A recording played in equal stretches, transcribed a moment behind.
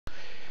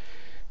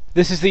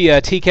This is the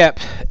TCAP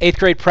 8th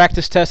grade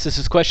practice test. This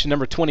is question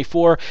number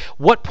 24.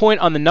 What point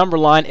on the number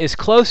line is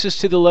closest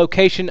to the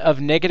location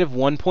of negative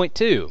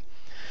 1.2?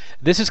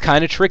 This is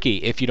kind of tricky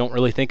if you don't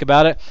really think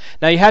about it.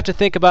 Now you have to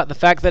think about the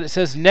fact that it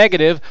says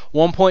negative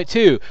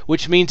 1.2,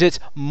 which means it's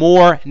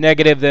more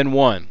negative than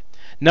 1.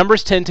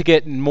 Numbers tend to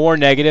get more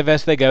negative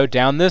as they go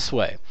down this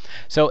way.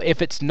 So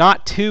if it's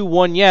not 2,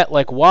 1 yet,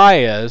 like y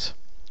is,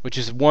 which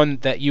is one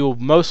that you'll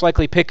most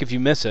likely pick if you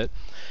miss it,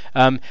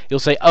 you'll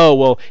say, oh,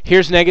 well,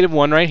 here's negative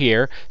 1 right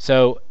here,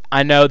 so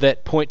I know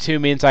that 0.2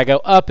 means I go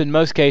up in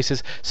most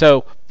cases,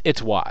 so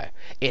it's y.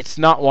 It's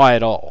not y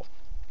at all.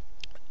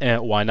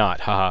 Why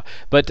not? Haha.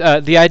 But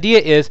the idea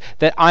is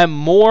that I'm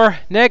more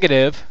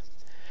negative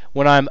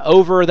when I'm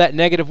over that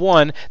negative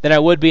 1 than I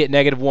would be at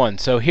negative 1.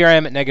 So here I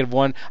am at negative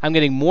 1. I'm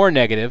getting more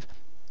negative,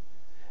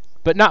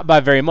 but not by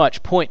very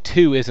much.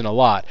 0.2 isn't a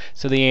lot,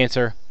 so the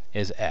answer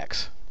is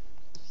X.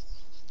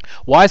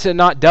 Why is it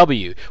not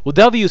W? Well,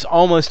 W is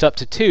almost up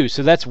to 2,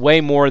 so that's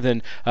way more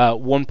than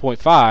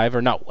 1.5,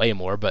 or not way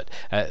more, but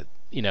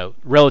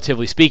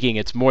relatively speaking,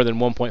 it's more than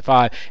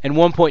 1.5, and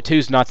 1.2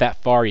 is not that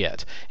far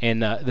yet.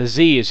 And the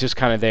Z is just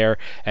kind of there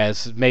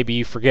as maybe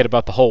you forget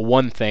about the whole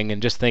 1 thing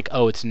and just think,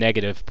 oh, it's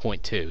negative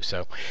 0.2.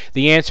 So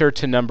the answer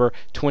to number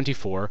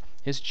 24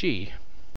 is G.